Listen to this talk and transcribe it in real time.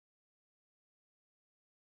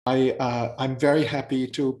I'm very happy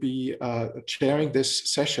to be chairing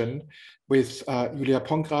this session with Julia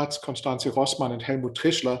Pongratz, Constanze Rossmann, and Helmuth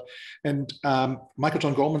Trischler. And Michael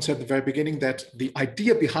John Gorman said at the very beginning that the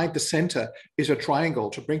idea behind the center is a triangle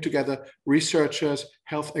to bring together researchers,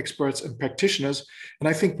 health experts, and practitioners. And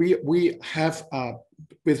I think we have,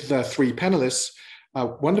 with the three panelists, a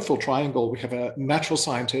wonderful triangle. We have a natural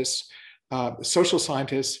scientist, social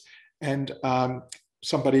scientist, and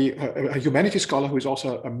somebody, a humanities scholar who is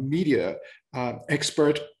also a media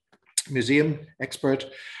expert, museum expert.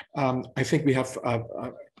 I think we have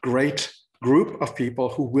a great group of people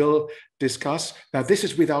who will discuss. Now, this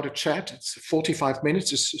is without a chat. It's 45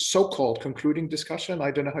 minutes. It's so-called concluding discussion. I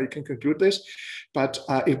don't know how you can conclude this, but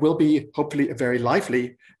it will be hopefully a very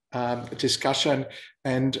lively discussion.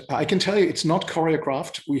 And I can tell you it's not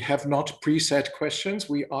choreographed. We have not preset questions.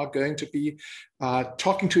 We are going to be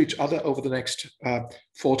talking to each other over the next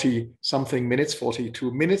 40-something minutes,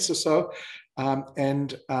 42 minutes or so.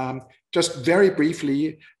 Just very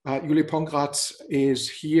briefly, Julia Pongratz is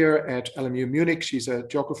here at LMU Munich. She's a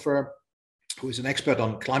geographer who is an expert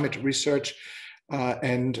on climate research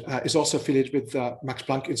and is also affiliated with the Max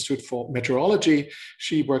Planck Institute for Meteorology.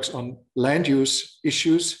 She works on land use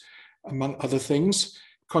issues, among other things.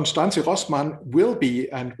 Constanze Rossmann will be,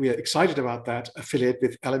 and we are excited about that, affiliated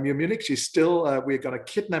with LMU Munich. She's still, we're going to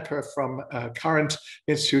kidnap her from a current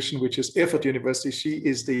institution, which is Erfurt University. She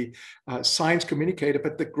is the science communicator,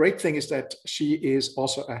 but the great thing is that she is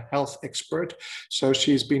also a health expert. So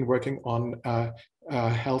she's been working on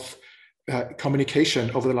health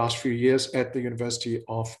communication over the last few years at the University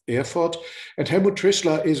of Erfurt. And Helmuth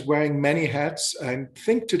Trischler is wearing many hats. I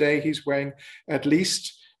think today he's wearing at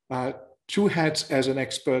least two hats as an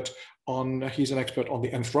expert on, he's an expert on the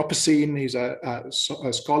Anthropocene. He's a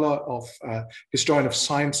scholar of, historian of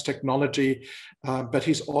science, technology, but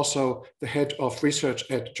he's also the head of research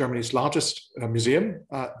at Germany's largest museum,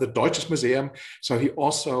 the Deutsches Museum. So he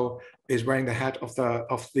also is wearing the hat of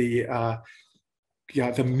the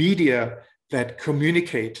media that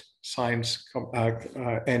communicate science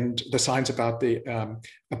and the science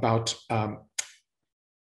about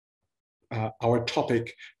our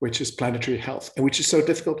topic, which is planetary health, and which is so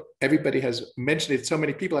difficult. Everybody has mentioned it. So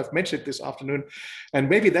many people have mentioned it this afternoon. And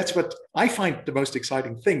maybe that's what I find the most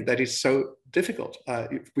exciting thing, that is so difficult.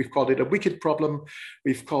 We've called it a wicked problem.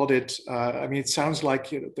 We've called it, I mean, it sounds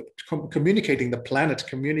like, communicating the planet,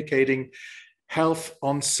 communicating health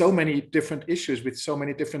on so many different issues with so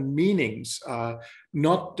many different meanings,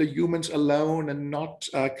 not the humans alone and not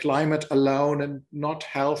climate alone and not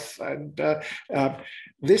health. And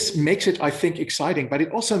this makes it, I think, exciting, but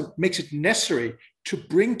it also makes it necessary to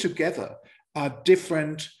bring together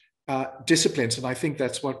different disciplines. And I think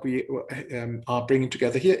that's what we are bringing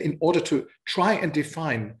together here in order to try and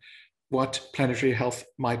define what planetary health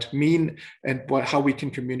might mean and how we can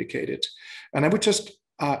communicate it. And I would just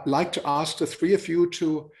like to ask the three of you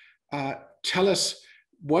to tell us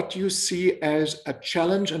what you see as a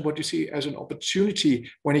challenge and what you see as an opportunity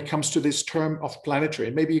when it comes to this term of planetary.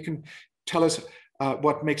 And maybe you can tell us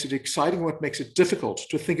what makes it exciting, what makes it difficult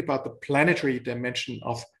to think about the planetary dimension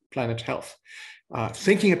of planet health.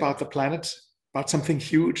 Thinking about the planet, about something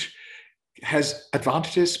huge, has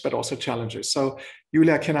advantages, but also challenges. So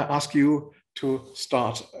Julia, can I ask you to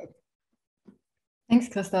start? Thanks,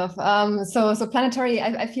 Christof. So planetary,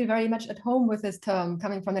 I feel very much at home with this term,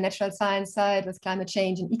 coming from the natural science side with climate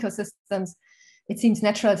change and ecosystems. It seems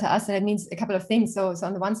natural to us, and it means a couple of things. So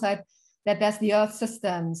on the one side, that there's the Earth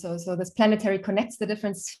system. So this planetary connects the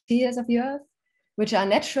different spheres of the Earth, which are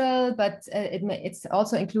natural, but it's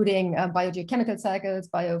also including biogeochemical cycles,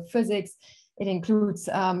 biophysics. It includes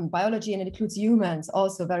biology, and it includes humans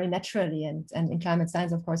also very naturally. And in climate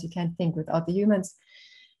science, of course, you can't think without the humans.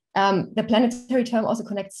 The planetary term also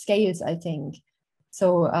connects scales, I think.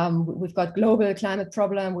 So we've got global climate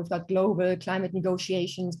problem, we've got global climate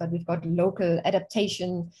negotiations, but we've got local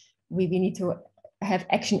adaptation. We need to have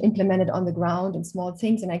action implemented on the ground and small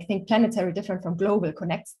things. And I think planetary, different from global,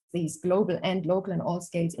 connects these global and local and all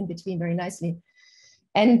scales in between very nicely.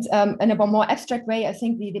 And in a more abstract way, I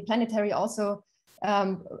think the planetary also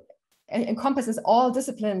encompasses all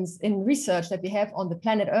disciplines in research that we have on the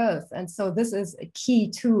planet Earth. And so this is a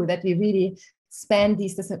key too, that we really span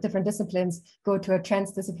these different disciplines, go to a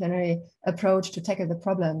transdisciplinary approach to tackle the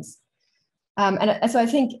problems. And so I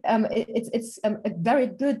think it's a very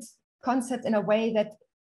good concept in a way that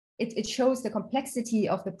it shows the complexity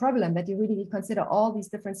of the problem, that you really consider all these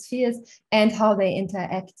different spheres and how they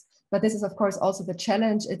interact. But this is, of course, also the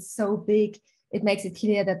challenge. It's so big, it makes it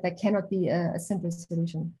clear that there cannot be a simple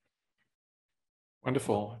solution.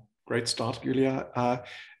 Wonderful. Great start, Julia.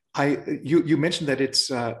 You mentioned that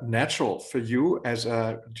it's natural for you as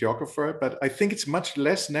a geographer, but I think it's much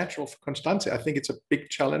less natural for Constanze. I think it's a big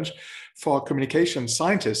challenge for communication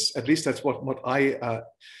scientists. At least that's what I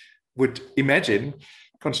would imagine.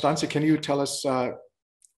 Constanze, can you tell us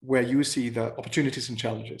where you see the opportunities and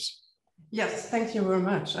challenges? Yes, thank you very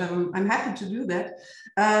much. I'm happy to do that.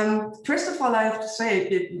 First of all, I have to say,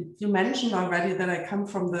 you mentioned already that I come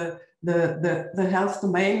from the health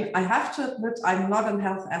domain. I have to admit, I'm not in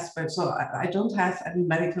health aspect, so I don't have any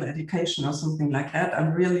medical education or something like that.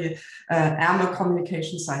 I'm really am a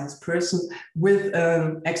communication science person with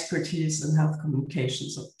expertise in health communication.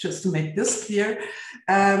 So just to make this clear,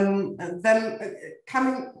 then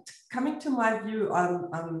coming to my view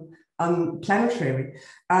on Planetary.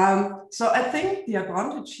 So I think the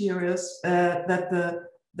advantage here is that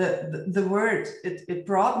the word, it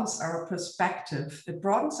broadens our perspective. It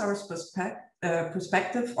broadens our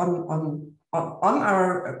perspective on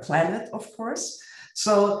our planet, of course.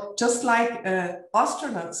 So just like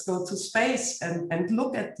astronauts go to space and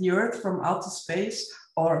look at the Earth from outer space,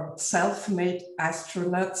 or self-made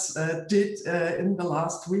astronauts did in the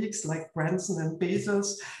last weeks, like Branson and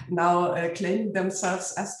Bezos, now claiming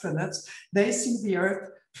themselves astronauts. They see the Earth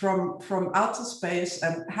from outer space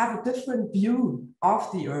and have a different view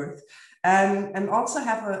of the Earth, and also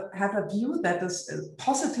have a view that is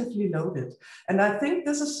positively loaded. And I think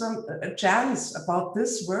this is a chance about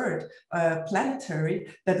this word,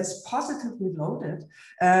 planetary, that is positively loaded,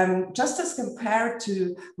 just as compared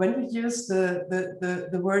to when we use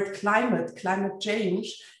the word climate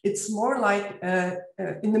change. It's more like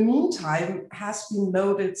in the meantime has been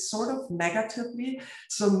loaded sort of negatively.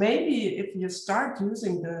 So maybe if you start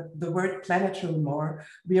using the word planetary more,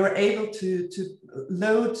 we are able to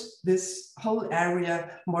load this whole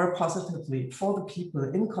area more positively for the people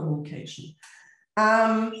in communication.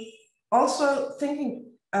 Also thinking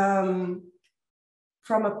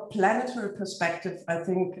from a planetary perspective, I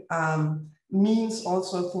think means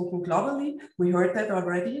also thinking globally. We heard that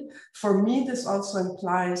already. For me, this also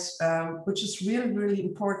implies, which is really, really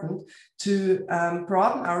important, to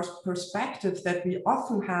broaden our perspective that we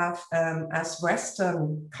often have as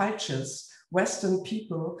Western cultures, Western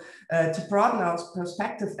people, to broaden our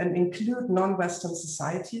perspective and include non-Western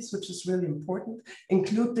societies, which is really important,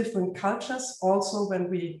 include different cultures also when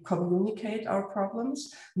we communicate our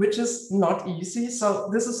problems, which is not easy. So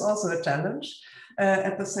this is also a challenge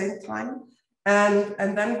at the same time.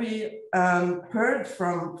 And then we heard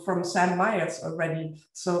from Sam Myers already,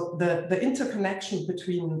 so the interconnection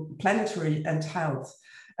between planetary and health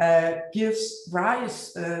gives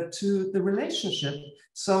rise to the relationship.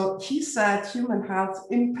 So he said human health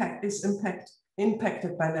is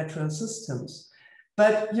impacted by natural systems.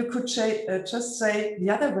 But you could just say the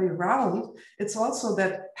other way around. It's also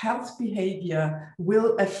that health behavior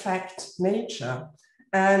will affect nature.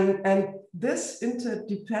 And this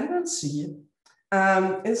interdependency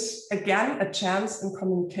is again a chance in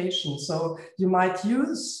communication. So you might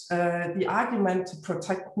use the argument to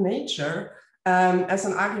protect nature as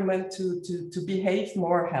an argument to behave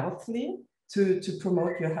more healthily, to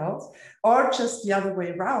promote your health, or just the other way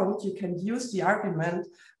around. You can use the argument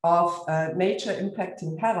of nature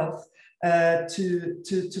impacting health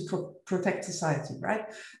to protect society, right?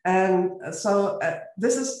 And so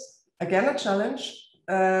this is again a challenge,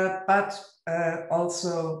 but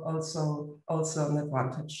also an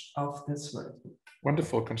advantage of this word.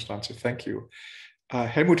 Wonderful, Constanze, thank you.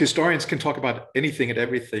 Helmuth, historians can talk about anything and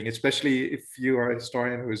everything, especially if you are a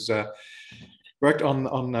historian who's worked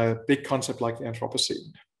on a big concept like the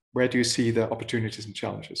Anthropocene. Where do you see the opportunities and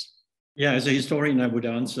challenges? Yeah, as a historian, I would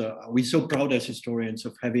answer, we're so proud as historians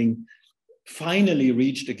of having finally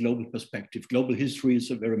reached a global perspective. Global history is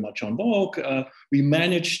very much en vogue. We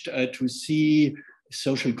managed to see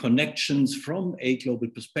social connections from a global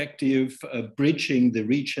perspective, bridging the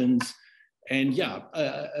regions, and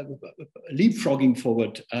leapfrogging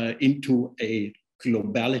forward into a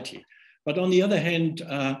globality. But on the other hand,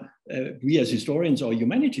 we as historians or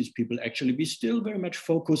humanities people, actually, we still very much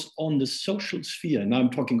focus on the social sphere. Now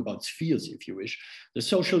I'm talking about spheres, if you wish, the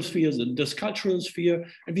social spheres and this cultural sphere.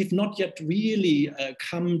 And we've not yet really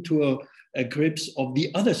come to a grips of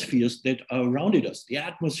the other spheres that are around us, the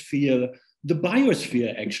atmosphere, the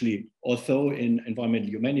biosphere, actually, although in environmental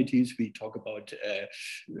humanities, we talk about,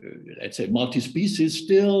 let's say, multi-species,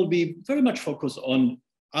 still we very much focus on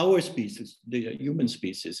our species, the human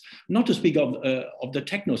species, not to speak of the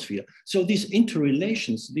technosphere. So these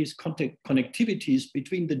interrelations, these connectivities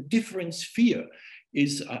between the different sphere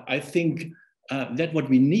is, I think, that what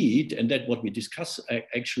we need, and that what we discuss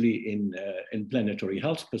actually in planetary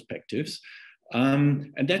health perspectives.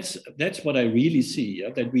 And that's what I really see,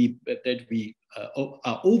 that we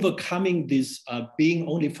are overcoming this being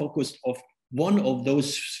only focused of one of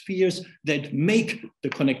those spheres that make the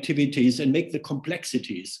connectivities and make the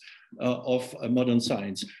complexities of modern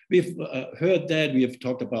science. We've heard that, we have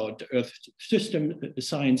talked about Earth system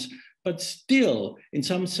science, but still, in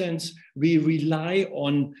some sense, we rely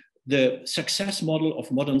on the success model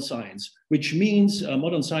of modern science, which means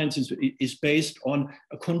modern science is based on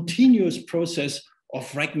a continuous process of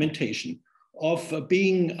fragmentation, of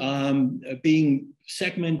being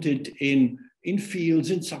segmented in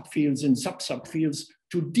fields, in subfields, in sub-subfields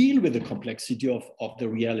to deal with the complexity of the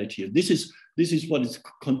reality. This is what is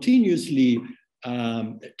continuously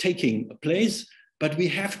taking place, but we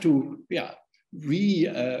have to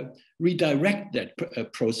redirect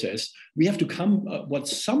that process. We have to come, what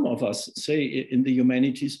some of us say in the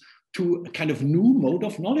humanities, to a kind of new mode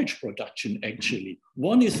of knowledge production, actually.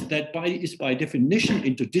 One is that by definition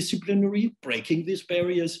interdisciplinary, breaking these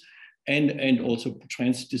barriers, and also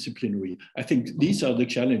transdisciplinary. I think these are the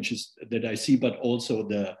challenges that I see, but also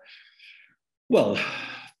the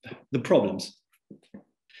problems.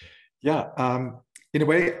 Yeah, in a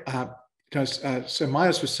way, so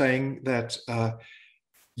Myers was saying that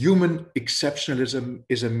human exceptionalism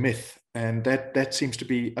is a myth. And that seems to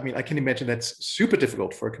be, I mean, I can imagine that's super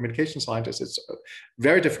difficult for a communication scientist. It's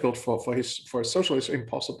very difficult for a social historian,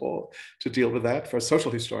 impossible to deal with that. For a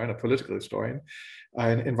social historian, a political historian,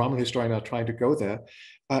 an environmental historian are trying to go there.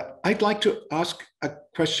 I'd like to ask a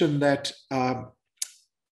question that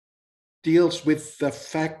deals with the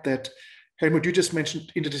fact that, Helmuth, you just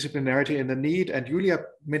mentioned interdisciplinarity and the need, and Julia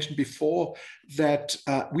mentioned before that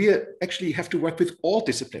we actually have to work with all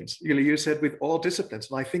disciplines. Julia, you said with all disciplines,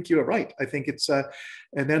 and I think you're right. I think it's, and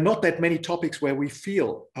there are not that many topics where we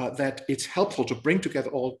feel that it's helpful to bring together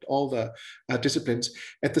all the disciplines.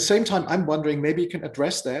 At the same time, I'm wondering, maybe you can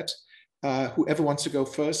address that, whoever wants to go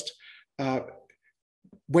first.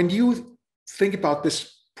 When you think about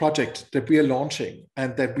this project that we are launching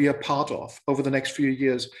and that we are part of over the next few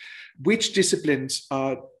years, which disciplines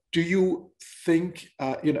do you think,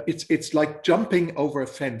 it's like jumping over a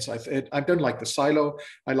fence. I don't like the silo.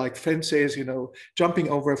 I like fences, jumping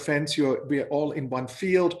over a fence. We are all in one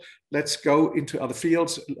field. Let's go into other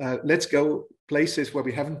fields. Let's go places where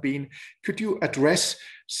we haven't been. Could you address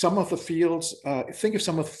some of the fields, think of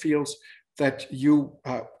some of the fields that you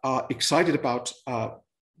are excited about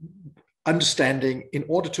understanding in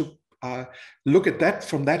order to look at that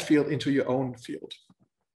from that field into your own field?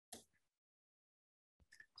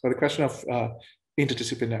 So the question of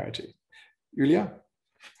interdisciplinarity. Julia?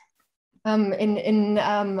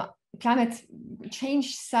 In climate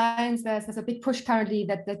change science, there's a big push currently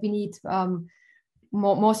that we need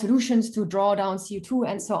more solutions to draw down CO2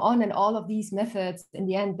 and so on. And all of these methods in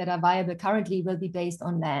the end that are viable currently will be based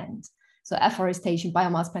on land. So afforestation,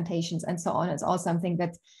 biomass plantations, and so on. It's all something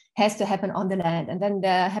that has to happen on the land. And then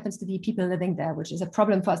there happens to be people living there, which is a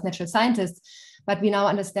problem for us natural scientists. But we now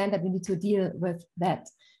understand that we need to deal with that.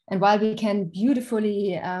 And while we can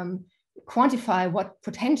beautifully quantify what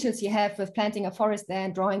potentials you have with planting a forest there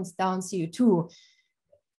and drawing down CO2,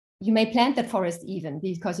 you may plant that forest even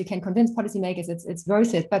because you can convince policymakers it's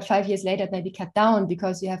worth it. But 5 years later, it may be cut down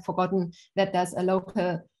because you have forgotten that there's a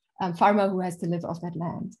local farmer who has to live off that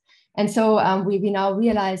land. And so we now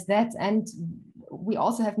realize that. And we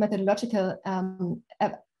also have methodological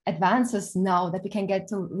advances now that we can get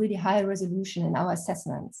to really high resolution in our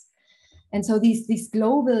assessments. And so these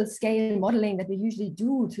global scale modeling that we usually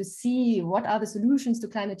do to see what are the solutions to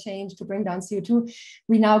climate change to bring down CO2,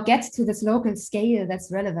 we now get to this local scale that's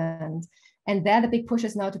relevant. And there the big push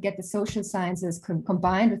is now to get the social sciences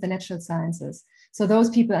combined with the natural sciences. So those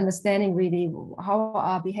people understanding really how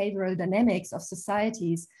are behavioral dynamics of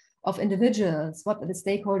societies, of individuals, what are the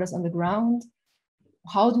stakeholders on the ground,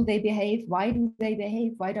 how do they behave, why do they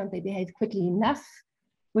behave, why don't they behave quickly enough,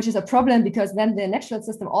 which is a problem because then the natural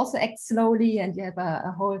system also acts slowly and you have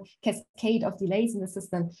a whole cascade of delays in the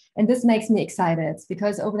system. And this makes me excited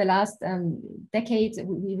because over the last decade,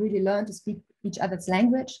 we really learned to speak each other's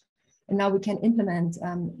language. And now we can implement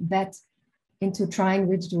that into trying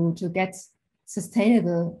really to get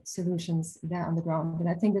sustainable solutions there on the ground. And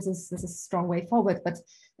I think this is a strong way forward. But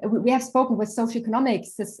we have spoken with socioeconomic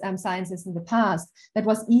sciences in the past. That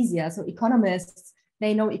was easier. So economists,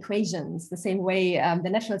 they know equations the same way the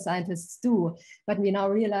natural scientists do. But we now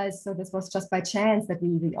realize, so this was just by chance that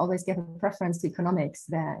we always give a preference to economics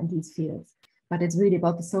there in these fields. But it's really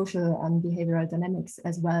about the social and behavioral dynamics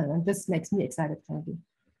as well. And this makes me excited currently.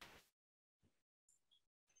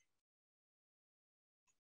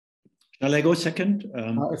 Shall I go second?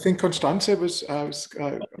 I think Constanze was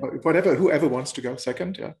whatever, whoever wants to go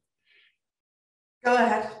second. Yeah. Go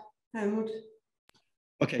ahead, Helmuth.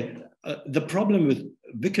 Okay. The problem with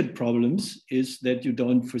wicked problems is that you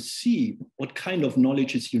don't foresee what kind of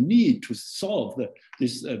knowledges you need to solve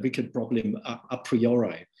this wicked problem a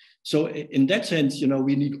priori. So in that sense,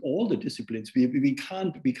 we need all the disciplines. We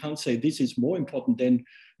can't say this is more important than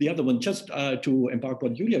the other one. Just to embark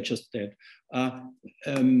what Julia just said.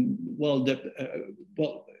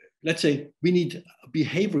 Let's say we need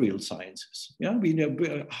behavioral sciences. Yeah, we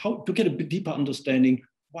know how to get a deeper understanding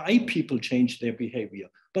why people change their behavior.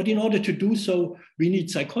 But in order to do so, we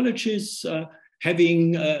need psychologists,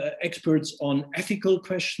 having experts on ethical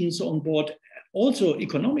questions on board, also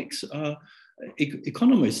economics,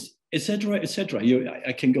 economists, etc., etc.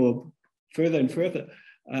 I can go further and further.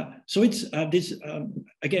 So it's this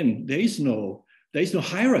again. There is no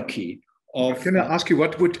hierarchy of. Can I ask you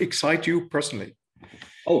what would excite you personally?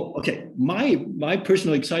 Oh, okay. My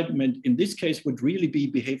personal excitement in this case would really be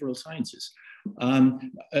behavioral sciences.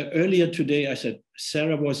 Earlier today, I said,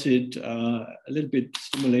 Sarah was a little bit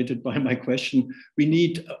stimulated by my question. We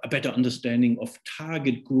need a better understanding of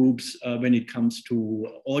target groups when it comes to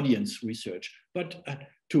audience research. But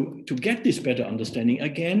to get this better understanding,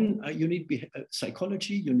 again, you need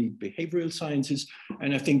psychology, you need behavioral sciences.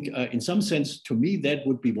 And I think in some sense, to me, that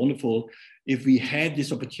would be wonderful if we had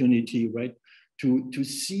this opportunity, right, to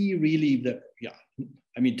see really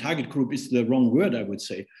target group is the wrong word, I would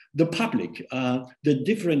say. The public, the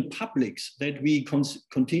different publics that we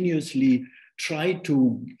continuously try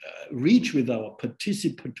to reach with our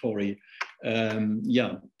participatory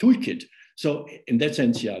toolkit. So in that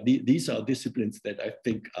sense, these are disciplines that I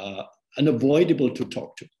think are unavoidable to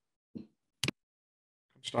talk to.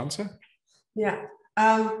 Constanze? Yeah,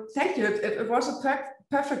 thank you. It was a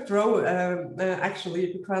perfect role,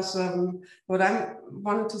 actually, because what I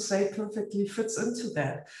wanted to say perfectly fits into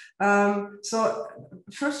that. So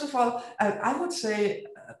first of all, I would say,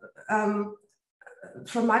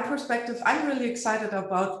 from my perspective, I'm really excited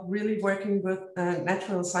about really working with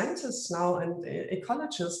natural scientists now and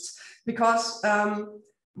ecologists, because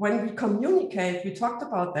when we communicate, we talked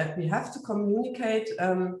about that, we have to communicate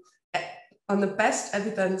on the best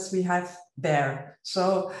evidence we have there.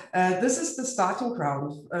 So this is the starting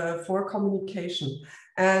ground for communication.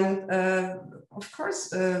 And of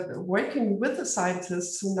course, working with the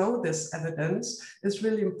scientists who know this evidence is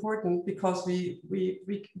really important, because we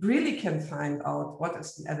really can find out what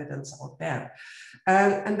is the evidence out there.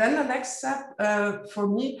 And then the next step for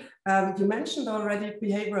me, you mentioned already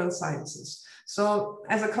behavioral sciences. So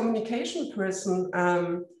as a communication person,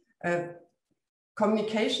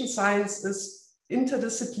 communication science is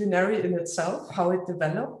interdisciplinary in itself, how it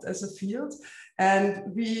developed as a field.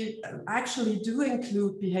 And we actually do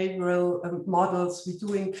include behavioral models, we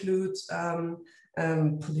do include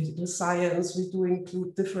political science, we do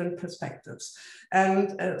include different perspectives.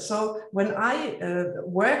 And so when I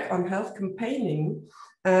work on health campaigning,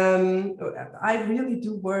 I really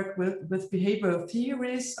do work with behavioral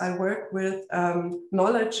theories. I work with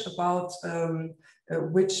knowledge about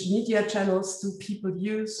which media channels do people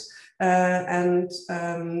use, and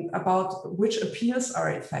about which appeals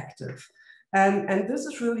are effective. And this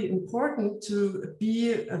is really important to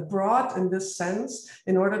be broad in this sense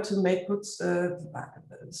in order to make good,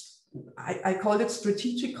 I call it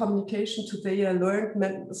strategic communication. Today I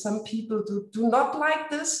learned some people do not like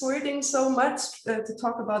this wording so much, to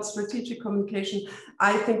talk about strategic communication.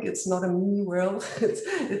 I think it's not a mean word,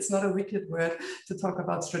 it's not a wicked word to talk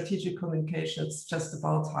about strategic communication. It's just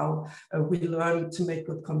about how we learn to make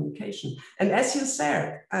good communication. And as you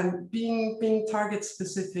said, being target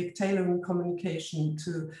specific, tailoring communication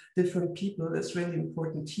to different people is really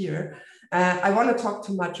important here. I want to talk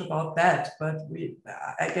too much about that, but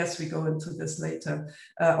I guess we go into this later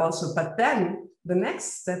also. But then the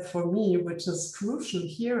next step for me, which is crucial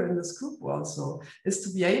here in this group also, is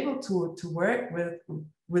to be able to work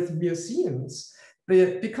with museums,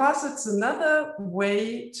 because it's another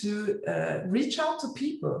way to reach out to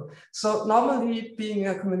people. So normally, being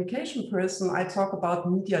a communication person, I talk about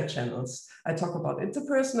media channels. I talk about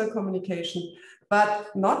interpersonal communication, but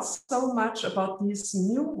not so much about these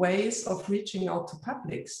new ways of reaching out to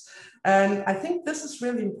publics. And I think this is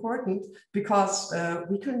really important, because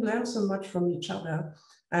we can learn so much from each other.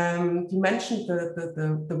 You mentioned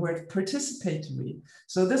the word participatory.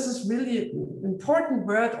 So this is really an important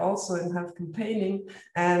word also in health campaigning.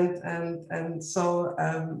 And so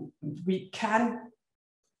we can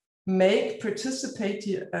make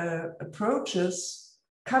participatory approaches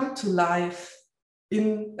come to life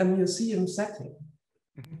in a museum setting.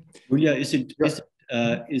 Julia, is it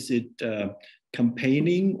Is it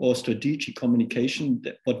campaigning or strategic communication?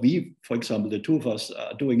 What we, for example, the two of us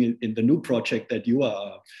are doing in the new project that you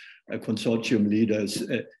are consortium leaders,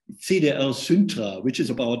 CDL Syntra, which is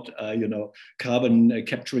about carbon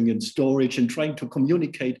capturing and storage, and trying to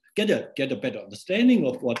communicate, get a better understanding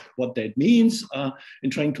of what that means,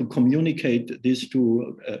 and trying to communicate this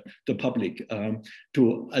to the public,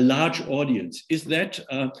 to a large audience. Is that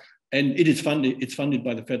and it's funded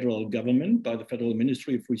by the federal government, by the Federal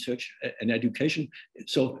Ministry of Research and Education.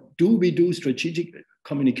 So do we do strategic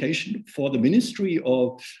communication for the ministry,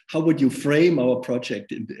 or how would you frame our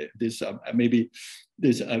project in this? Maybe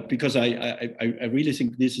this, because I really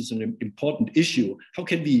think this is an important issue. How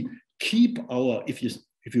can we keep our, if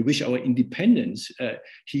you wish, our independence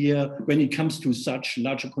here when it comes to such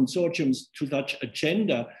larger consortiums, to such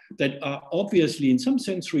agenda that are obviously in some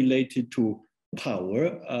sense related to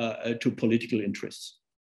power, to political interests?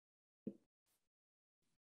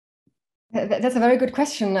 That's a very good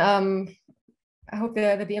question. I hope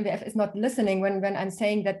the BMBF is not listening when I'm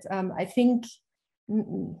saying that. I think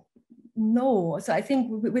no. So I think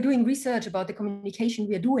we're doing research about the communication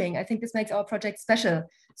we are doing. I think this makes our project special.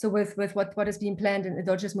 So with what is being planned in the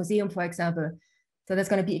Deutsches Museum, for example, so there's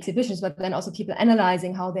going to be exhibitions, but then also people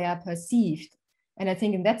analyzing how they are perceived. And I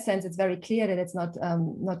think in that sense, it's very clear that it's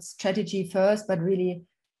not strategy first, but really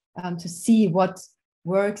to see what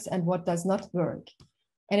works and what does not work.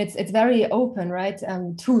 And it's very open, right?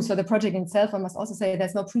 Too. So the project itself, I must also say,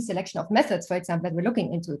 there's no pre-selection of methods, for example, that we're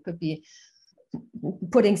looking into. It could be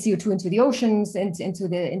putting CO2 into the oceans, into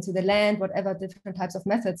the land, whatever different types of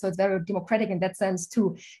methods. So it's very democratic in that sense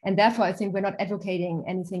too. And therefore, I think we're not advocating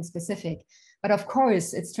anything specific. But of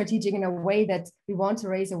course, it's strategic in a way that we want to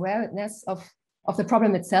raise awareness of the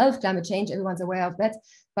problem itself, climate change, everyone's aware of that,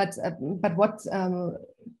 but what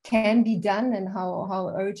can be done and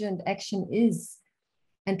how urgent action is,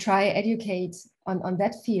 and try educate on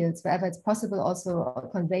that field wherever it's possible, also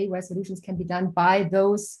convey where solutions can be done by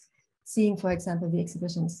those seeing, for example, the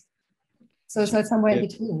exhibitions. So it's somewhere in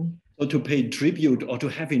between. So to pay tribute, or to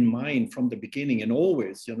have in mind from the beginning and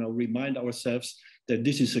always, remind ourselves that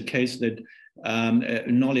this is a case that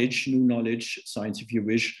new knowledge, science, if you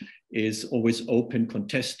wish, is always open,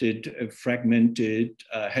 contested, fragmented,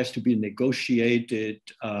 has to be negotiated.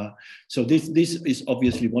 So this is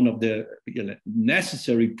obviously one of the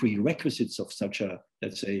necessary prerequisites of such a,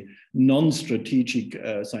 let's say, non-strategic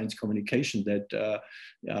science communication that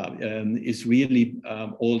is really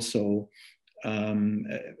also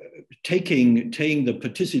taking the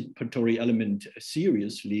participatory element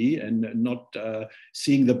seriously, and not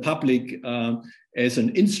seeing the public as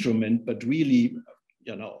an instrument, but really,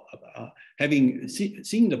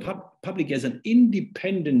 seeing the public as an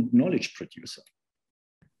independent knowledge producer.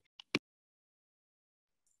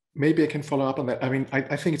 Maybe I can follow up on that. I mean,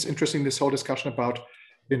 I think it's interesting, this whole discussion about,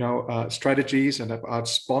 strategies and about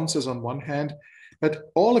sponsors on one hand.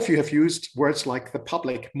 But all of you have used words like the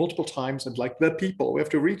public multiple times, and like the people. We have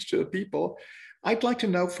to reach to the people. I'd like to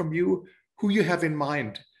know from you who you have in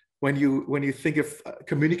mind when you think of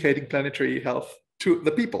communicating planetary health to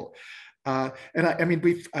the people. And I mean,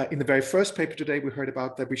 we've in the very first paper today, we heard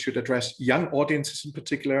about that we should address young audiences in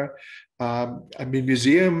particular. I mean,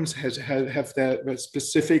 museums have their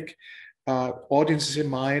specific audiences in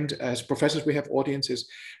mind. As professors, we have audiences,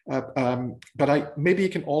 but maybe you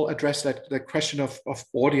can all address the question of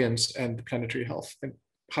audience and planetary health, and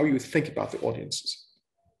how you think about the audiences.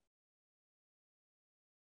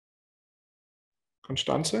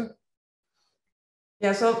 Constanze?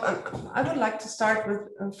 Yeah, so I would like to start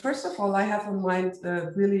with, first of all, I have in mind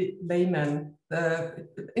really laymen, the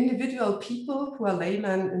individual people who are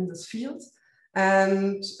laymen in this field,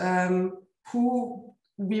 and who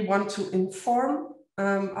we want to inform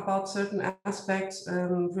about certain aspects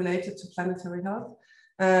related to planetary health,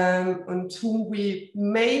 and whom we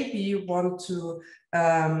maybe want to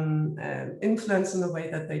influence in a way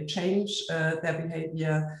that they change their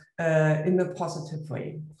behavior in a positive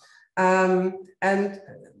way. And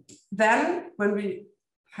then when we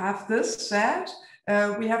have this said,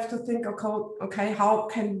 we have to think, okay, how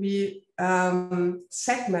can we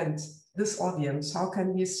segment this audience? How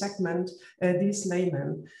can we segment these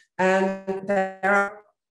laymen? And there are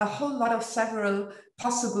a whole lot of several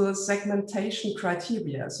possible segmentation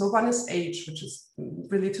criteria. So one is age, which is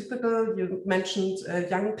really typical. You mentioned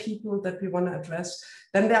young people that we want to address.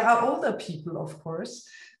 Then there are older people, of course,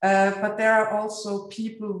 but there are also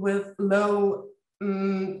people with low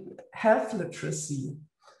health literacy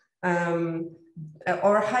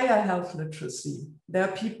or higher health literacy. There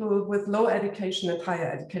are people with low education and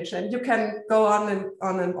higher education, and you can go on and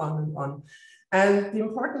on and on and on. And the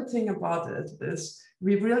important thing about it is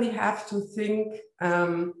we really have to think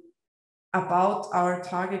about our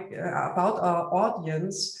target, about our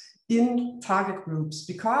audience in target groups,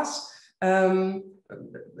 because to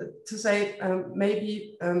say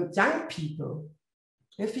maybe young people,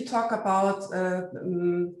 if we talk about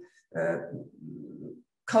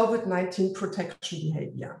COVID-19 protection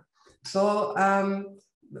behavior. So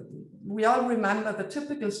we all remember the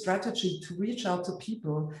typical strategy to reach out to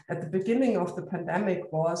people at the beginning of the pandemic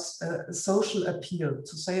was a social appeal,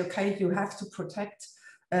 to say, okay, you have to protect,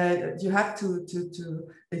 you have to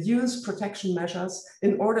use protection measures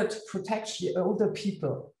in order to protect the older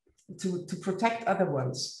people, to protect other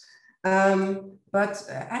ones. But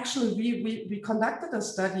actually, we conducted a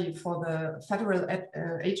study for the Federal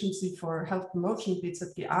Agency for Health Promotion,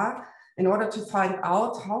 BZGA, in order to find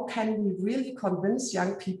out how can we really convince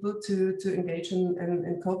young people to engage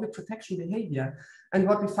in COVID protection behavior. And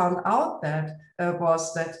what we found out that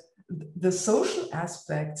was that the social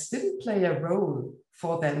aspects didn't play a role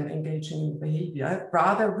for them engaging in behavior,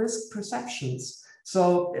 rather risk perceptions.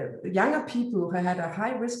 So younger people who had a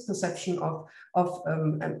high risk perception of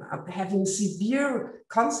having severe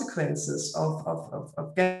consequences of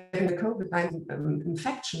getting a COVID-19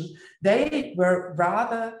 infection, they were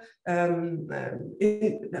rather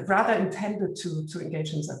intended to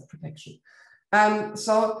engage in self-protection.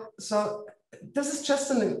 So this is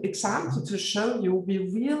just an example to show you we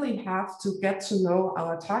really have to get to know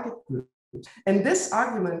our target group. And this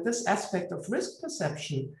argument, this aspect of risk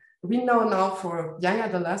perception, we know now for young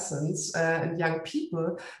adolescents and young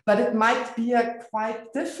people, but it might be a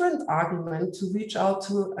quite different argument to reach out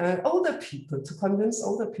to older people, to convince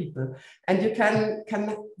older people. And you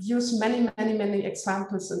can use many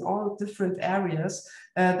examples in all different areas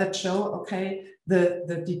that show, okay,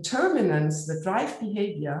 the determinants that drive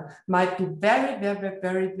behavior might be very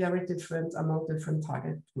different among different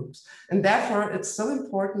target groups. And therefore, it's so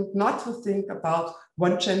important not to think about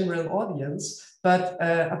one general audience, but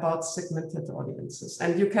about segmented audiences.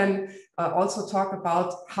 And you can also talk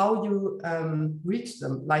about how you reach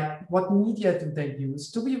them, like what media do they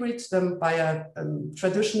use? Do we reach them via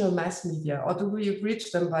traditional mass media, or do we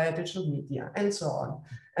reach them via digital media, and so on?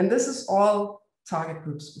 And this is all target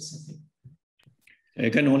group specific. I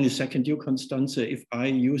can only second you, Constanze. If I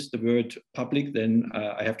use the word public, then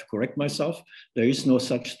I have to correct myself. There is no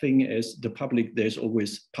such thing as the public. There's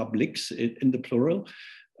always publics in the plural.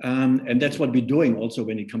 And that's what we're doing also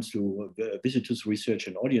when it comes to visitors research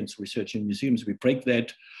and audience research in museums. We break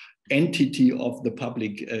that entity of the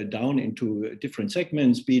public down into different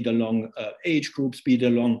segments, be it along age groups, be it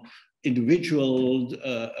along individual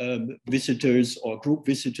visitors or group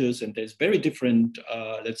visitors, and there's very different,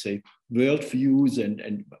 let's say, worldviews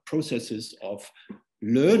and processes of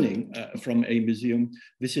learning from a museum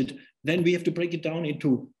visit. Then we have to break it down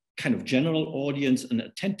into kind of general audience, an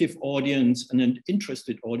attentive audience, and an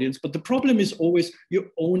interested audience. But the problem is always you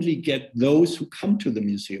only get those who come to the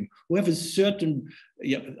museum, who have a certain,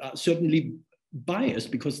 certainly biased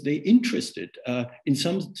because they're interested in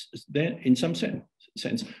some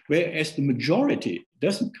sense, whereas the majority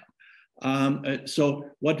doesn't come. So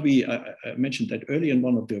what we mentioned that earlier in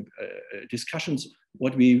one of the discussions,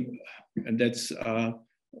 and that's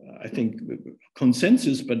I think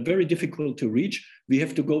consensus, but very difficult to reach. We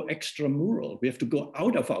have to go extramural. We have to go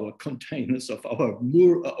out of our containers, of our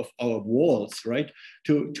walls, right,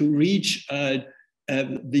 to reach the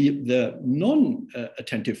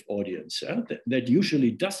non-attentive audience that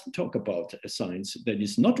usually doesn't talk about science, that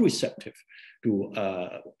is not receptive to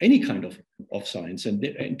any kind of science,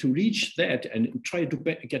 and to reach that and try to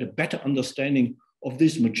get a better understanding of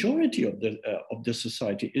this majority of the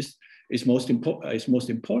society is most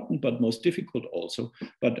important, but most difficult also.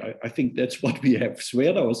 But I think that's what we have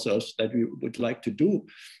sworn ourselves that we would like to do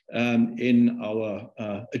in our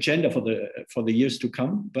agenda for the years to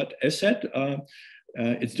come. But as said,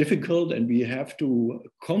 it's difficult, and we have to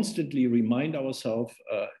constantly remind ourselves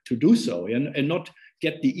to do so, and not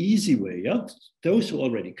get the easy way. Yeah? Those who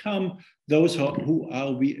already come, those who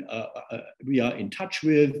we are in touch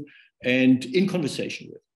with and in conversation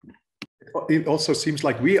with. It also seems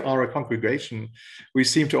like we are a congregation. We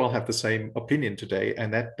seem to all have the same opinion today,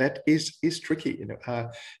 and that is tricky.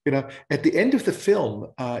 At the end of the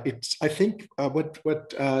film, it's, I think what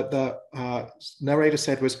the narrator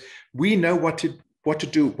said was, "We know what to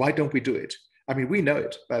do. Why don't we do it?" I mean, we know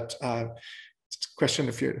it, but it's a question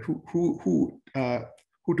of who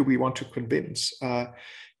do we want to convince?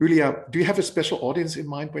 Julia, do you have a special audience in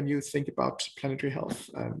mind when you think about planetary health?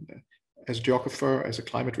 As a geographer, as a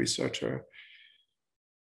climate researcher?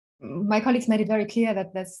 my colleagues made it very clear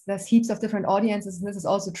that there's heaps of different audiences, and this is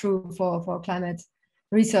also true for climate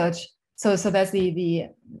research. So there's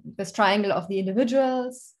this triangle of the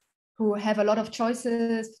individuals who have a lot of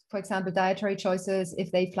choices, for example, dietary choices,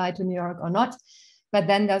 if they fly to New York or not. But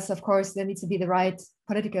then there needs to be the right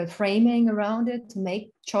political framing around it to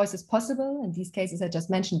make choices possible. In these cases I just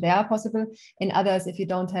mentioned, they are possible. In others, if you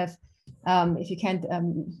don't have, if you can't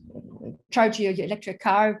charge your electric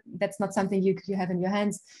car, that's not something you have in your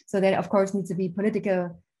hands. So there, of course, needs to be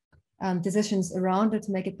political decisions around it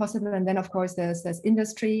to make it possible. And then, of course, there's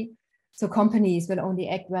industry. So companies will only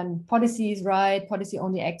act when policy is right, policy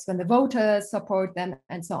only acts when the voters support them,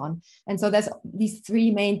 and so on. And so there's these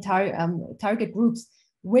three main target groups,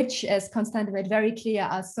 which, as Constanze made very clear,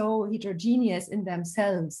 are so heterogeneous in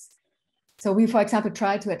themselves. So we, for example,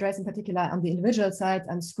 try to address in particular on the individual side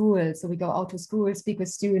and schools. So we go out to schools, speak with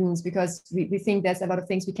students, because we think there's a lot of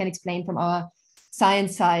things we can explain from our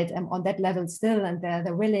science side on that level still, and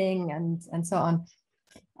they're willing and so on.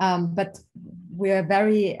 But we're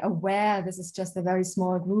very aware this is just a very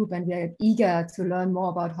small group, and we're eager to learn more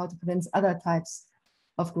about how to convince other types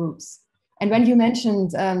of groups. And when you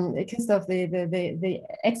mentioned, Christof, the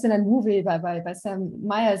excellent movie by Sam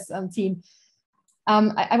Meyer's team,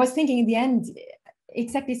 I was thinking in the end,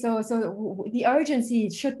 exactly so the urgency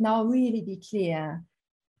should now really be clear.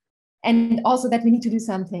 And also that we need to do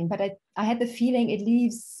something. But I had the feeling it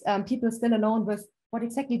leaves people still alone with, what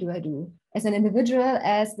exactly do I do? As an individual,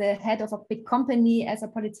 as the head of a big company, as a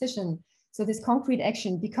politician. So this concrete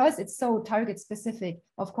action, because it's so target specific,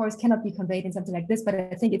 of course, cannot be conveyed in something like this, but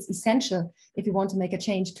I think it's essential if you want to make a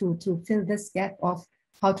change to fill this gap of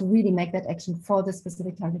how to really make that action for the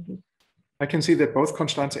specific target group. I can see that both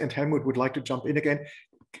Constanze and Helmuth would like to jump in again.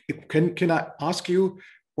 Can I ask you,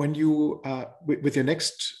 when you, with your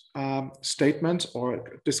next statement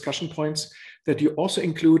or discussion points, that you also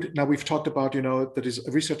include, now we've talked about, that is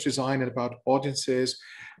research design and about audiences,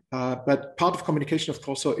 but part of communication, of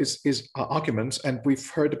course, is arguments. And we've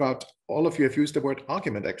heard about, all of you have used the word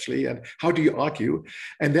argument actually, and how do you argue?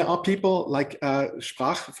 And there are people like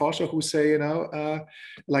Sprachforscher who say,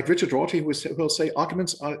 like Richard Rorty, who will say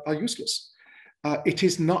arguments are useless. It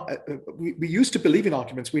is not, we used to believe in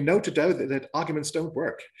arguments. We know today that arguments don't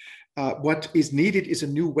work. What is needed is a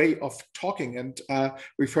new way of talking. And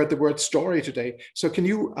we've heard the word story today. So can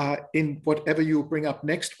you, in whatever you bring up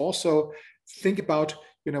next, also think about,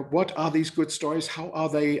 what are these good stories? How are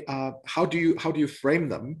they, how do you frame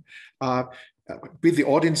them with the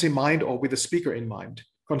audience in mind or with the speaker in mind?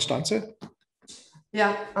 Constanze?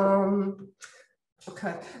 Yeah.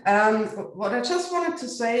 Okay. What I just wanted to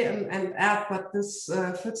say and add, but this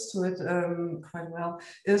fits to it quite well,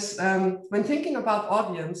 is when thinking about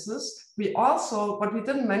audiences, we also, what we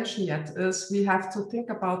didn't mention yet is we have to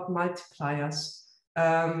think about multipliers.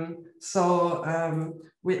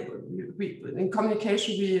 We in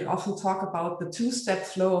communication, we often talk about the two-step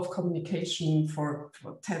flow of communication for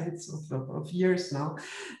tens of years now.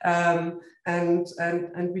 And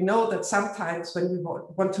we know that sometimes when we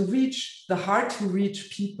want to reach the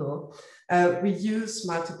hard-to-reach people, we use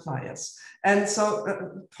multipliers. And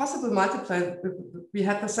so possible multipliers, we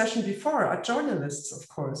had the session before, are journalists, of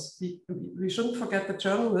course. We shouldn't forget the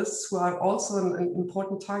journalists, who are also an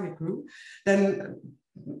important target group. Then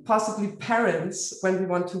possibly parents, when we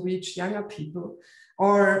want to reach younger people,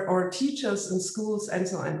 or teachers in schools, and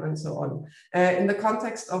so on and so on. In the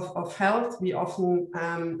context of health, we often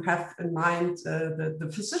have in mind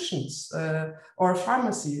the physicians or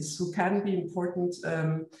pharmacies, who can be important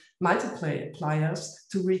multipliers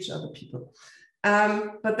to reach other people.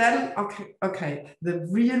 But then, okay, the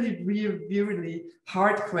really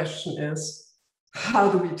hard question is,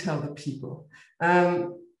 how do we tell the people?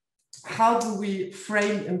 How do we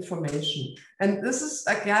frame information? And this is,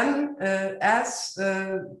 again, as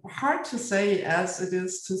hard to say as it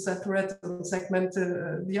is to separate and segment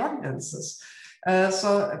the audiences.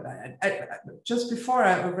 Just before,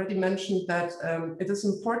 I already mentioned that it is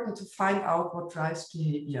important to find out what drives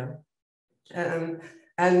behavior. And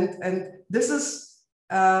this is,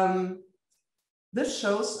 this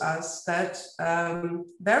shows us that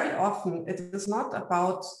very often it is not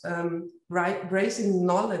about raising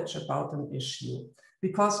knowledge about an issue,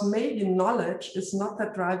 because maybe knowledge is not the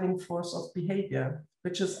driving force of behavior,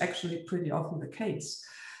 which is actually pretty often the case.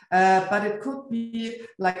 But it could be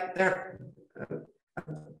like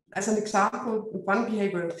as an example, one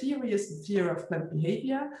behavioral theory is the theory of planned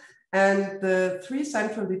behavior. And the three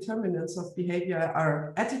central determinants of behavior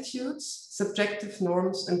are attitudes, subjective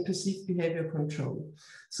norms, and perceived behavior control.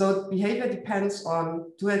 So behavior depends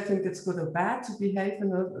on, do I think it's good or bad to behave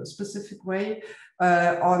in a specific way?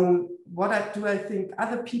 on what do I think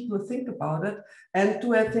other people think about it, and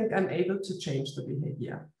do I think I'm able to change the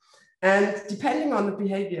behavior? And depending on the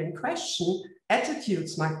behavior in question,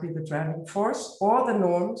 attitudes might be the driving force, or the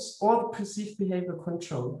norms, or the perceived behavior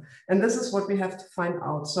control. And this is what we have to find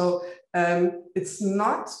out. So it's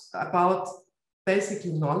not about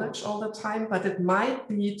basically knowledge all the time, but it might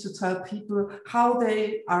be to tell people how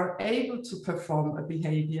they are able to perform a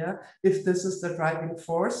behavior if this is the driving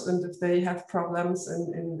force, and if they have problems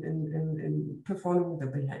in performing the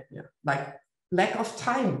behavior, like lack of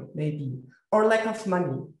time maybe, or lack of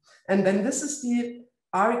money. And then this is the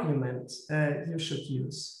argument you should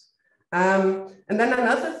use. And then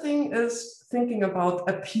another thing is thinking about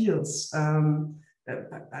appeals.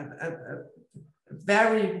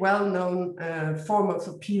 Very well-known form of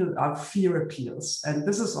appeal are fear appeals. And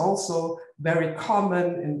this is also very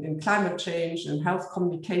common in climate change and health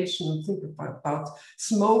communication. Think about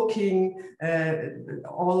smoking.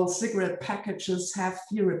 All cigarette packages have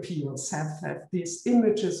fear appeals, have these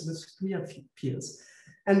images with fear appeals.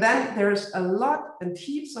 And then there's a lot and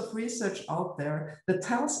heaps of research out there that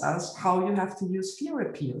tells us how you have to use fear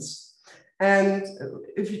appeals. And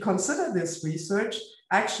if you consider this research,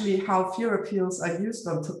 actually how fear appeals are used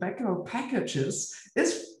on tobacco packages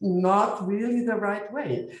is not really the right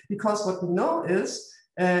way. Because what we know is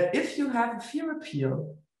if you have a fear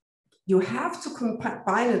appeal, you have to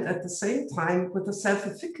combine it at the same time with a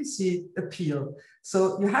self-efficacy appeal.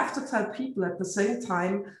 So you have to tell people at the same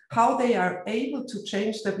time how they are able to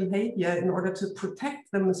change their behavior in order to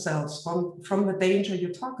protect themselves from the danger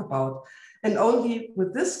you talk about. And only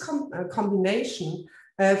with this combination,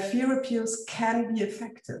 fear appeals can be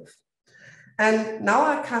effective. And now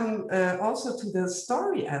I come also to the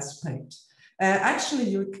story aspect. Actually,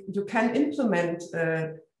 you can implement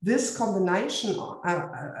this combination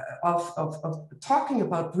of talking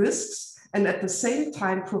about risks and at the same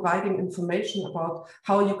time providing information about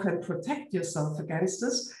how you can protect yourself against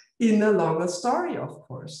this in a longer story, of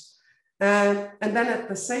course. And then at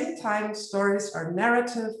the same time, stories are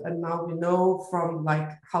narrative. And now we know from like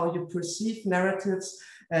how you perceive narratives,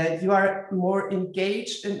 you are more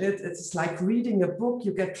engaged in it. It's like reading a book,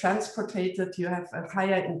 you get transported, you have a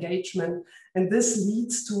higher engagement. And this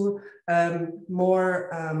leads to more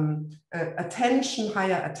attention,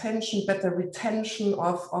 higher attention, better retention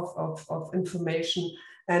of information.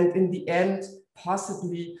 And in the end,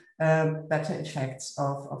 possibly better effects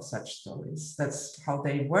of such stories. That's how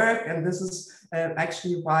they work. And this is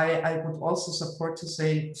actually why I would also support to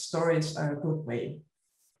say stories are a good way.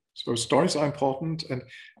 So stories are important and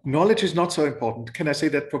knowledge is not so important. Can I say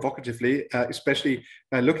that provocatively, especially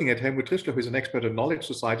looking at Helmuth Trischler, who is an expert in knowledge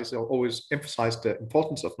societies, always emphasized the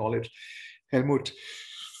importance of knowledge. Helmuth.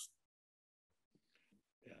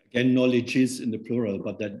 Again, knowledge is in the plural,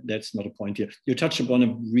 but that's not a point here. You touched upon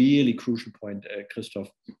a really crucial point, Christof.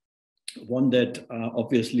 One that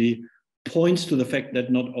obviously points to the fact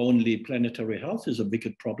that not only planetary health is a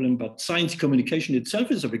wicked problem, but science communication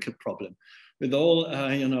itself is a wicked problem, with all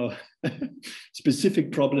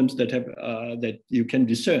specific problems that have that you can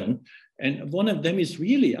discern. And one of them is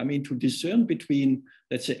really, I mean, to discern between,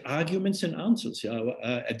 let's say, arguments and answers.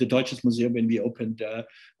 At the Deutsches Museum, when we opened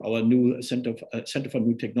our new Center for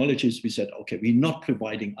New Technologies, we said, okay, we're not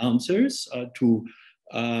providing answers to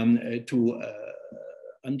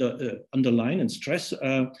underline and stress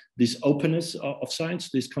this openness of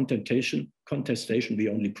science, this contestation. We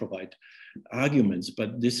only provide arguments,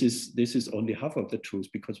 but this is only half of the truth,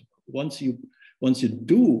 because once you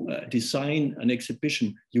do design an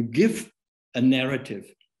exhibition, you give a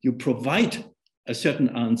narrative, you provide a certain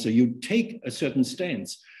answer, you take a certain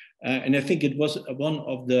stance. And I think it was one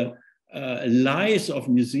of the lies of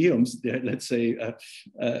museums, let's say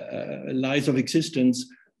lies of existence,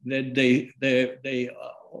 that they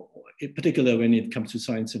in particular when it comes to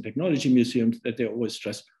science and technology museums, that they always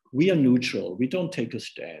stress, we are neutral, we don't take a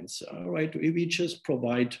stance, all right? We just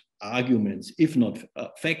provide arguments, if not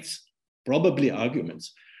facts, probably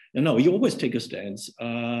arguments. No, you always take a stance.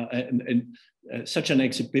 And such an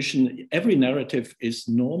exhibition, every narrative is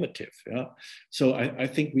normative. Yeah? So I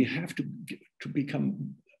think we have to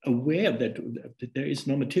become aware that there is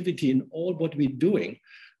normativity in all what we're doing.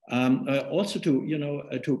 Also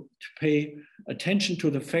to pay attention to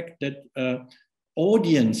the fact that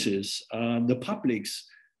audiences, the publics,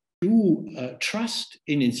 do trust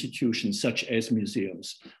in institutions such as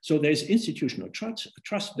museums. So there's institutional trust,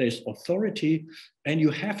 there's authority, and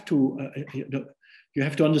you have to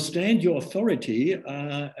understand your authority.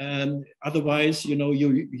 Otherwise,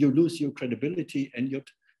 you lose your credibility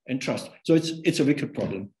and trust. So it's a wicked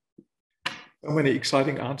problem. So many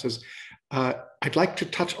exciting answers. I'd like to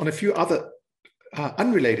touch on a few other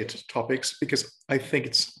unrelated topics, because I think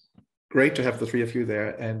it's great to have the three of you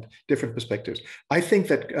there and different perspectives. I think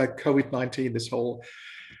that COVID-19, this whole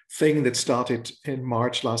thing that started in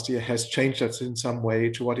March last year, has changed us in some way.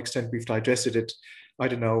 To what extent we've digested it, I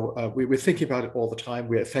don't know. We're thinking about it all the time.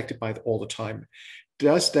 We're affected by it all the time.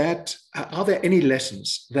 Are there any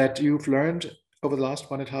lessons that you've learned over the last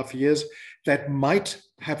 1.5 years that might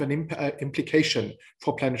have an implication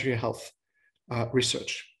for planetary health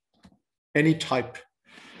research? Any type,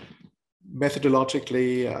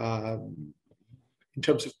 methodologically, in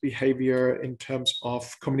terms of behavior, in terms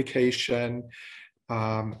of communication?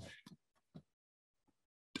 Are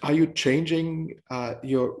you changing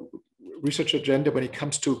your research agenda when it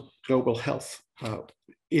comes to global health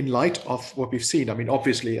in light of what we've seen? I mean,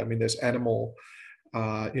 obviously, I mean, there's animal,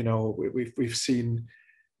 we've seen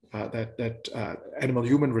that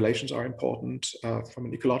animal-human relations are important from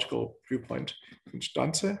an ecological viewpoint.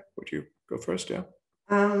 Constanze, would you go first? Yeah.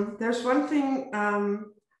 There's one thing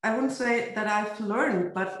I wouldn't say that I've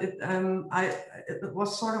learned, but it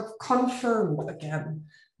was sort of confirmed again,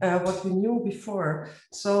 what we knew before.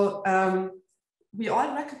 So we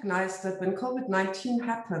all recognize that when COVID-19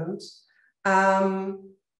 happened,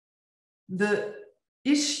 the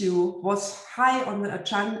issue was high on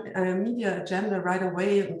the media agenda right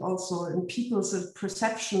away, and also in people's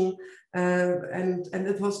perception, and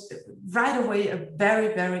it was right away a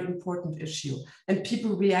very, very important issue, and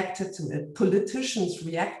people reacted to it. Politicians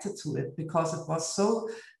reacted to it because it was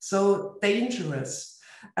so dangerous.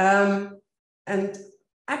 And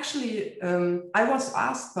actually, I was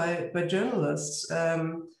asked by journalists,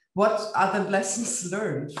 what are the lessons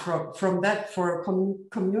learned from that for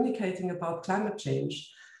communicating about climate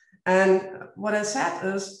change? And what I said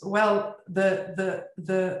is, well, the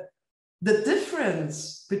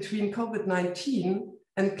difference between COVID-19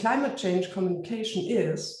 and climate change communication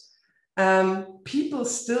is people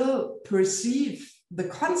still perceive the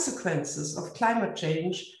consequences of climate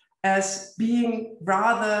change as being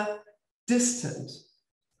rather distant.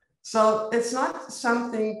 So it's not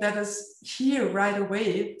something that is here right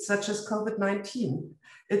away, such as COVID-19.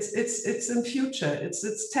 It's in future.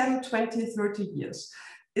 It's 10, 20, 30 years.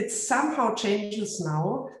 It somehow changes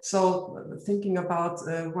now. So thinking about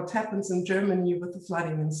what happens in Germany with the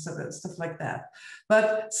flooding and stuff like that.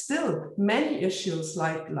 But still, many issues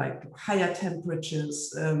like higher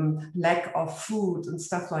temperatures, lack of food and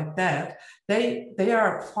stuff like that, they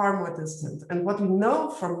are far more distant. And what we know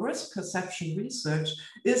from risk perception research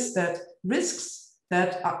is that risks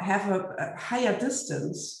that have a higher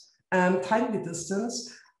distance, timely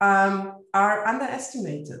distance, are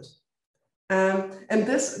underestimated. And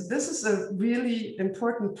this is a really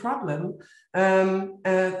important problem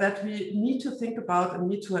that we need to think about and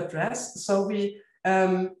need to address. So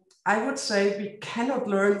I would say we cannot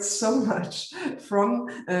learn so much from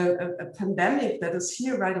a pandemic that is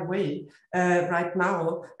here right away, right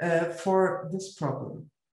now, for this problem.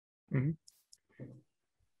 Mm-hmm.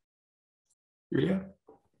 Julia?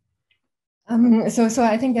 So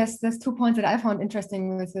I think there's 2 points that I found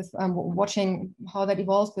interesting with this, watching how that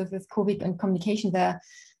evolves with this COVID and communication there.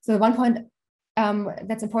 So one point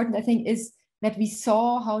that's important, I think, is that we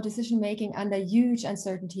saw how decision-making under huge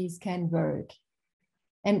uncertainties can work.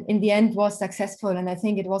 And in the end was successful. And I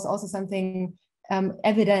think it was also something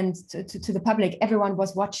evident to the public. Everyone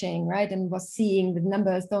was watching, right? And was seeing the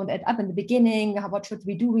numbers don't add up in the beginning. What should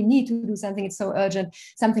we do? We need to do something. It's so urgent.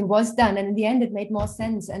 Something was done. And in the end, it made more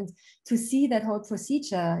sense. And to see that whole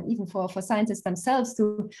procedure, even for scientists themselves,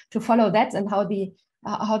 to follow that, and how the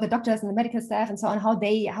doctors and the medical staff and so on, how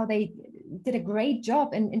they did a great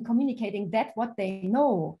job in communicating that, what they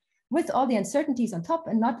know, with all the uncertainties on top,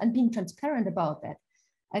 and being transparent about that.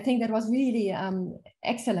 I think that was really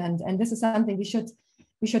excellent, and this is something we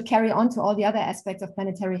should carry on to all the other aspects of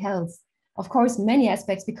planetary health. Of course, many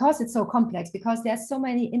aspects, because it's so complex, because there's so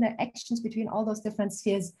many interactions between all those different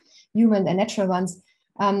spheres, human and natural ones.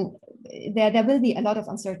 There will be a lot of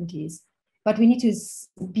uncertainties, but we need to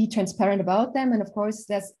be transparent about them. And of course,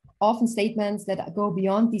 there's often statements that go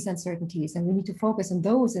beyond these uncertainties, and we need to focus on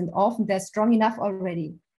those. And often they're strong enough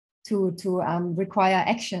already to require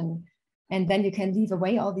action. And then you can leave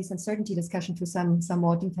away all these uncertainty discussion to some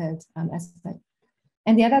more detailed aspect.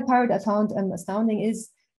 And the other part I found astounding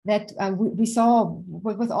is that we saw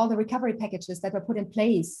with all the recovery packages that were put in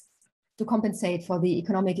place to compensate for the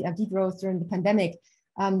economic degrowth during the pandemic,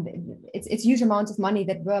 it's huge amounts of money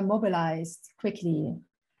that were mobilized quickly.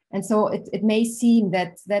 And so it may seem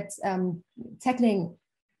that tackling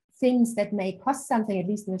things that may cost something, at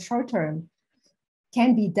least in the short term,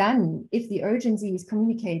 can be done if the urgency is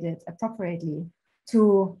communicated appropriately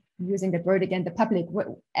to using that word again, the public,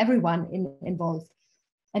 everyone involved.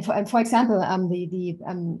 And for example,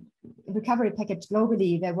 the recovery package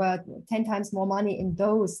globally, there were 10 times more money in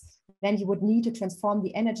those than you would need to transform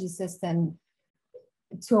the energy system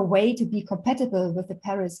to a way to be compatible with the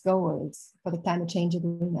Paris goals for the climate change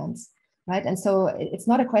agreements, right? And so it's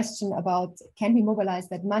not a question about can we mobilize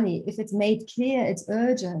that money. If it's made clear, it's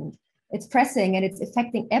urgent, it's pressing, and it's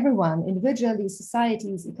affecting everyone, individually,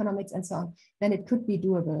 societies, economics, and so on, then it could be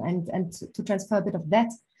doable. And to transfer a bit of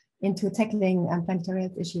that into tackling planetary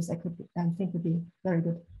health issues, I think would be very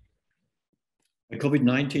good.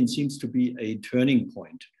 COVID-19 seems to be a turning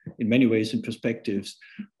point in many ways and perspectives.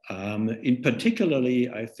 In particularly,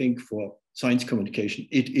 I think for science communication,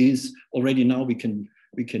 it is already now we can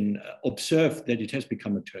observe that it has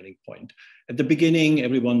become a turning point. At the beginning,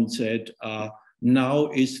 everyone said, now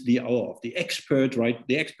is the hour of the expert, right?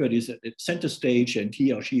 The expert is at the center stage and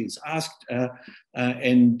he or she is asked,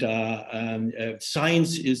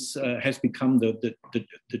 science has become the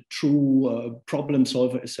true problem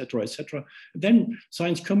solver, et cetera, et cetera. Then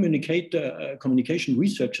science communication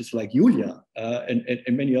researchers like Julia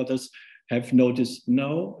and many others have noticed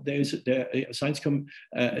now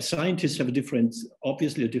scientists have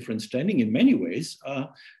obviously a different standing in many ways.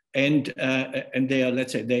 And they are,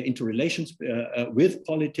 let's say, their interrelations with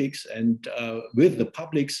politics and with the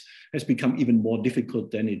publics has become even more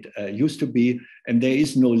difficult than it used to be. And there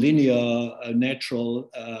is no linear,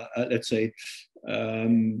 natural, let's say,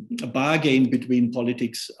 bargain between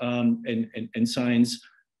politics and science,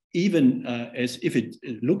 even as if it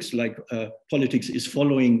looks like politics is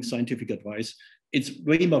following scientific advice. It's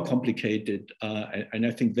way more complicated. And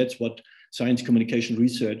I think that's what science communication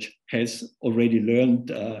research has already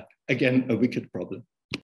learned, again, a wicked problem.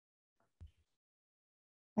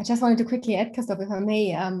 I just wanted to quickly add, Christof, if I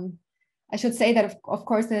may. I should say that, of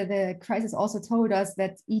course, the crisis also told us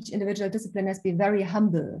that each individual discipline has been very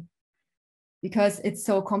humble because it's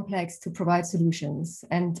so complex to provide solutions.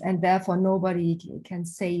 And therefore, nobody can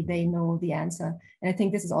say they know the answer. And I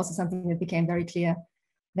think this is also something that became very clear,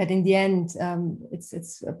 that in the end,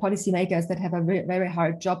 it's policymakers that have a very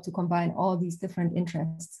hard job to combine all these different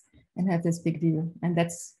interests and have this big view. And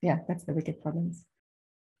that's the wicked problems.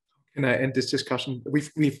 Can I end this discussion?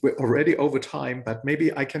 We're already over time, but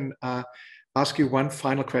maybe I can ask you one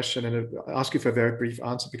final question and ask you for a very brief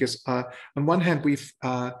answer, because on one hand,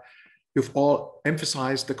 you've all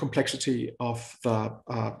emphasized the complexity of the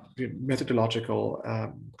methodological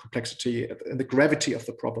complexity and the gravity of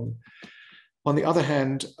the problem. On the other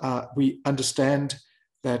hand, we understand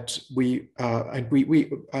that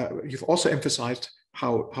you've also emphasized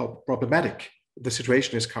how problematic the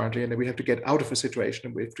situation is currently, and that we have to get out of a situation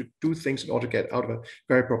and we have to do things in order to get out of a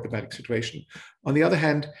very problematic situation. On the other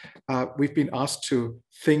hand, we've been asked to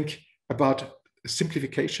think about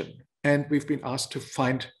simplification, and we've been asked to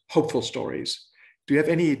find hopeful stories. Do you have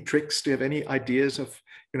any tricks? Do you have any ideas of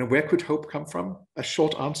where could hope come from? A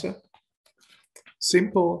short answer.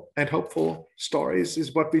 Simple and hopeful stories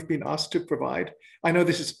is what we've been asked to provide. I know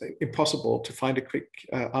this is impossible to find a quick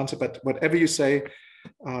answer, but whatever you say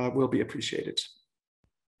will be appreciated.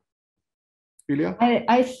 Julia?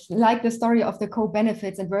 I like the story of the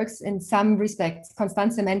co-benefits. It works in some respects.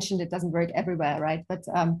 Constanze mentioned it doesn't work everywhere, right? But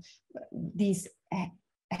these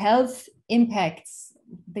health impacts,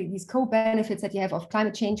 these co-benefits that you have of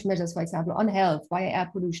climate change measures, for example, on health, via air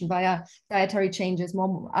pollution, via dietary changes,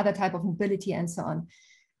 more other type of mobility and so on.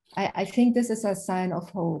 I think this is a sign of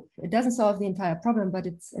hope. It doesn't solve the entire problem, but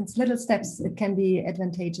it's little steps. It can be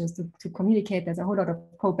advantageous to communicate. There's a whole lot of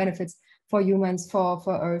co-benefits for humans, for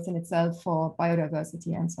Earth in itself, for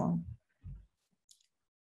biodiversity and so on.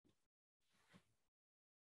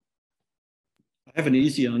 I have an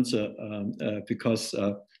easy answer because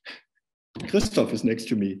Christof is next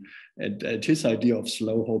to me, and his idea of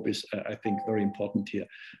slow hope is, I think, very important here.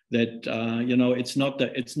 That it's not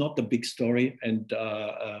the big story, and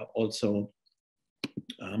also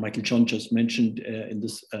Michael John just mentioned in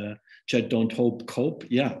this chat, don't hope, cope.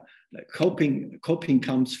 Yeah, coping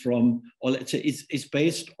comes from, or let's say, it's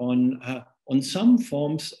based on some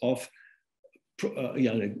forms of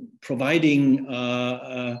providing.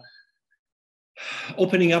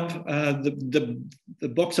 Opening up the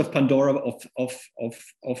box of Pandora of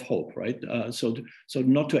hope, right? So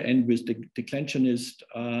not to end with the declensionist,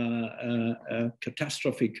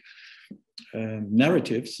 catastrophic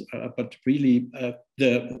narratives, but really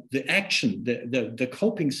the action, the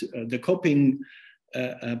coping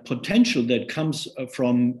potential that comes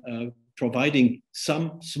from providing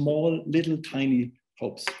some small, little, tiny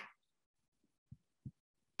hopes.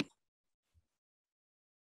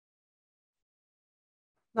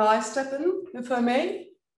 Now I step in, if I may.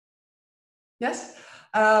 Yes.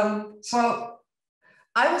 So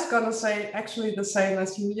I was going to say actually the same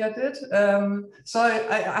as Julia did. So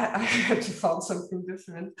I had to find something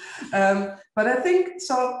different. But I think,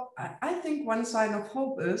 so I think one sign of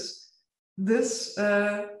hope is this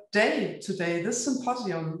day today, this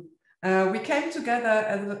symposium. We came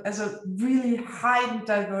together as a really highly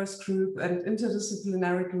diverse group and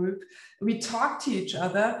interdisciplinary group. We talked to each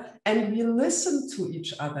other and we listened to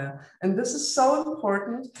each other. And this is so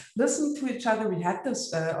important. Listen to each other. We had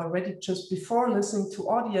this already just before, listening to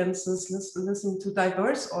audiences, listening to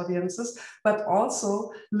diverse audiences, but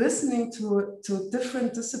also listening to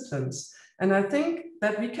different disciplines. And I think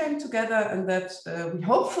that we came together and that we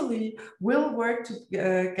hopefully will work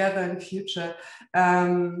together in future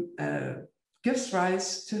gives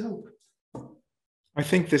rise to hope. I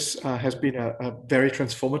think this has been a very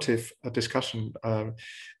transformative discussion. I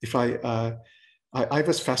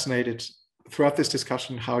was fascinated throughout this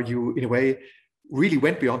discussion how you, in a way, really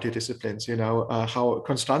went beyond your disciplines, how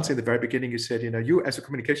Constanze in the very beginning, you said, you as a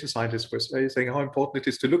communication scientist were saying how important it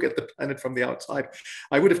is to look at the planet from the outside.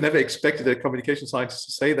 I would have never expected a communication scientist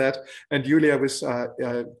to say that. And Julia was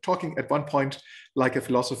talking at one point like a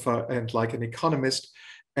philosopher and like an economist.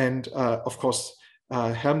 And of course,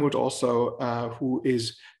 Helmuth also, who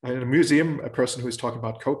is in a museum, a person who is talking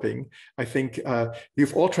about coping. I think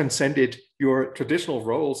you've all transcended your traditional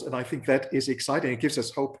roles, and I think that is exciting. It gives us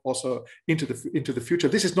hope also into the future.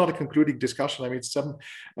 This is not a concluding discussion. I mean,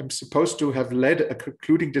 I'm supposed to have led a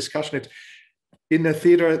concluding discussion. In the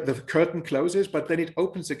theater, the curtain closes, but then it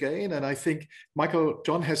opens again. And I think Michael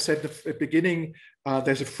John has said at the beginning,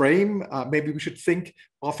 there's a frame. Maybe we should think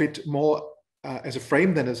of it more as a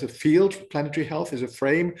frame than as a field. Planetary health is a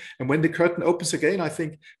frame. And when the curtain opens again, I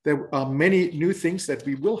think there are many new things that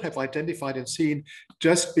we will have identified and seen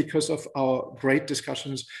just because of our great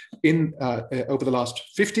discussions over the last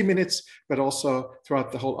 50 minutes, but also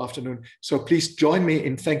throughout the whole afternoon. So please join me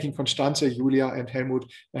in thanking Constanze, Julia, and Helmuth,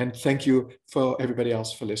 and thank you for everybody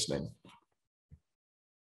else for listening.